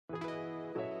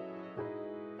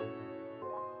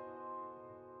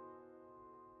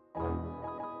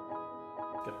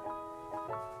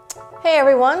Hey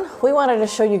everyone, we wanted to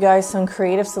show you guys some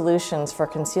creative solutions for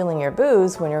concealing your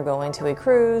booze when you're going to a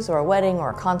cruise or a wedding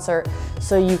or a concert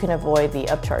so you can avoid the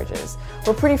upcharges.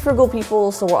 We're pretty frugal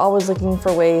people, so we're always looking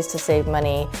for ways to save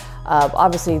money.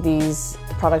 Obviously these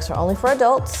products are only for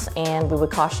adults and we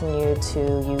would caution you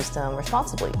to use them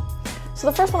responsibly. So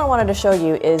the first one I wanted to show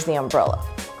you is the umbrella.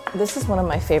 This is one of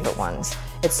my favorite ones.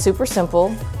 It's super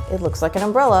simple, it looks like an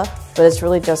umbrella, but it's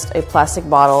really just a plastic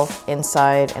bottle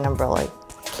inside an umbrella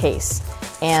case,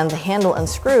 and the handle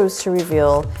unscrews to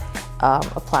reveal a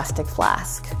plastic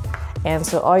flask. And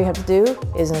so all you have to do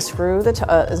is unscrew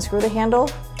the handle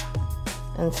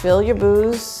and fill your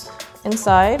booze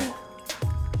inside,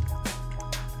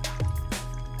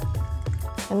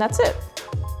 and that's it.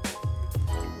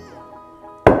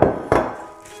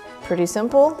 Pretty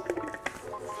simple.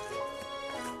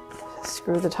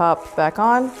 Screw the top back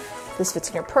on. This fits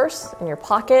in your purse, in your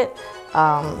pocket.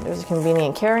 There's a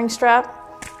convenient carrying strap,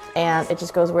 and it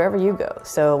just goes wherever you go.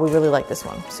 So we really like this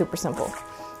one, super simple.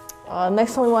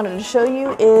 Next one we wanted to show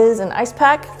you is an ice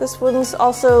pack. This one's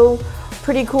also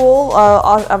pretty cool,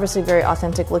 obviously very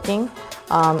authentic looking.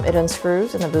 It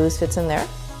unscrews and the booze fits in there.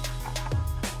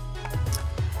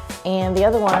 And the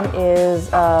other one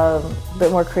is a bit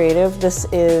more creative. This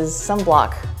is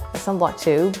sunblock, a sunblock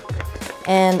tube.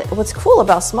 And what's cool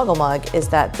about SmuggleMug is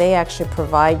that they actually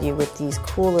provide you with these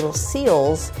cool little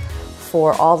seals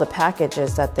for all the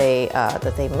packages that they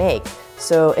make.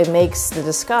 So it makes the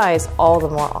disguise all the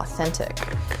more authentic.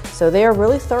 So they are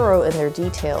really thorough in their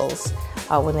details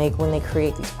when they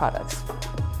create these products.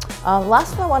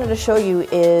 Last one I wanted to show you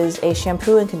is a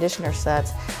shampoo and conditioner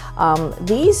set.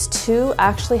 These two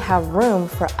actually have room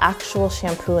for actual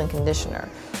shampoo and conditioner.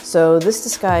 So this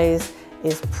disguise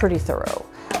is pretty thorough.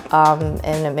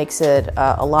 And it makes it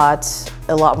a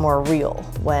lot more real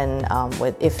when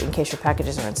in case your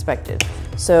packages are inspected.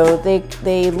 So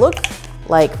they look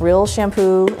like real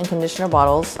shampoo and conditioner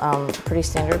bottles, pretty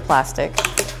standard plastic,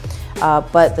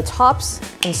 but the tops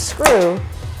unscrew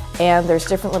and there's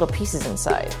different little pieces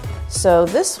inside. So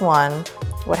this one,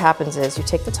 what happens is you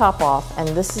take the top off and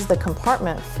this is the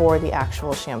compartment for the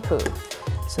actual shampoo.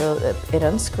 So it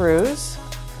unscrews.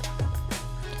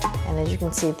 And as you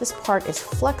can see, this part is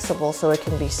flexible so it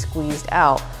can be squeezed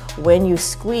out. When you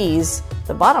squeeze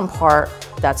the bottom part,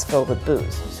 that's filled with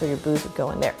booze. So your booze would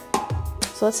go in there.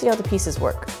 So let's see how the pieces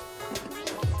work.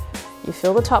 You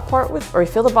fill the top part with, or you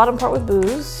fill the bottom part with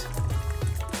booze.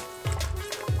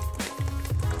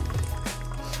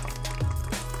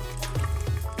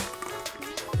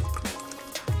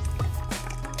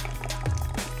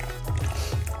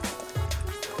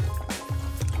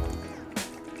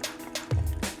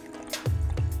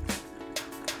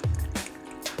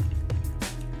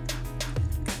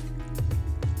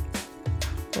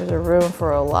 There's a room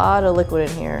for a lot of liquid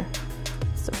in here.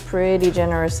 It's a pretty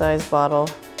generous sized bottle.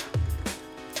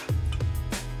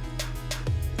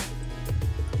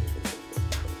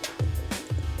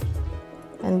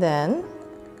 And then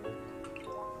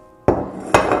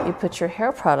you put your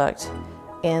hair product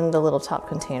in the little top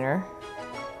container.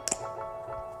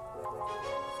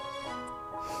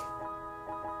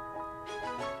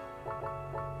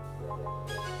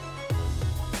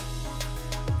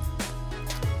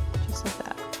 Just like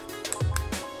that.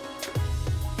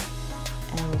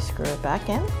 And we screw it back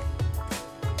in. Make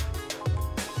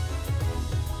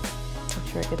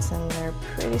sure it gets in there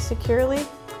pretty securely.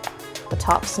 The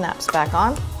top snaps back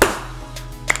on.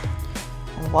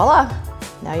 And voila!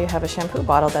 Now you have a shampoo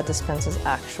bottle that dispenses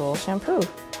actual shampoo.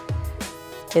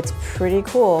 It's pretty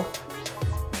cool.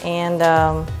 And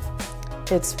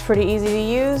it's pretty easy to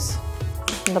use.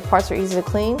 And the parts are easy to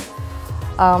clean.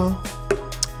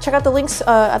 Check out the links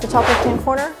at the top left-hand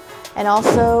corner. And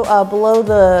also below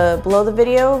the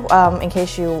video, in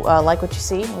case you like what you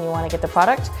see and you want to get the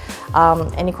product.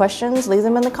 Any questions, leave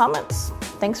them in the comments.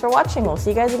 Thanks for watching. We'll see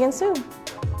you guys again soon.